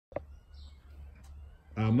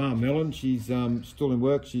MAMELON, she's still in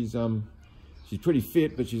work. She's pretty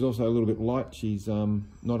fit, but she's also a little bit light. She's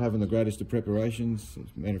not having the greatest of preparations. As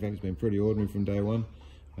a matter of fact, it's been pretty ordinary from day one.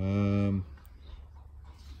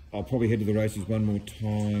 I'll probably head to the races one more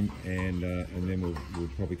time, and then we'll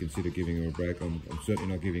probably consider giving her a break. I'm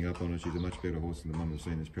certainly not giving up on her. She's a much better horse than the one we've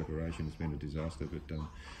seen in this preparation. It's been a disaster, but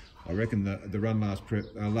I reckon the run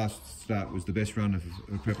last start was the best run of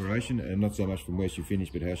preparation, and not so much from where she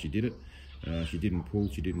finished, but how she did it. She didn't pull,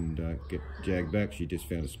 she didn't get jagged back. She just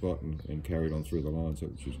found a spot and carried on through the line, so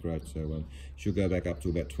which was great. So she'll go back up to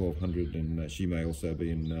about 1200, and she may also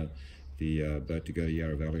be in the boat to go to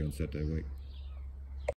Yarra Valley on Saturday week.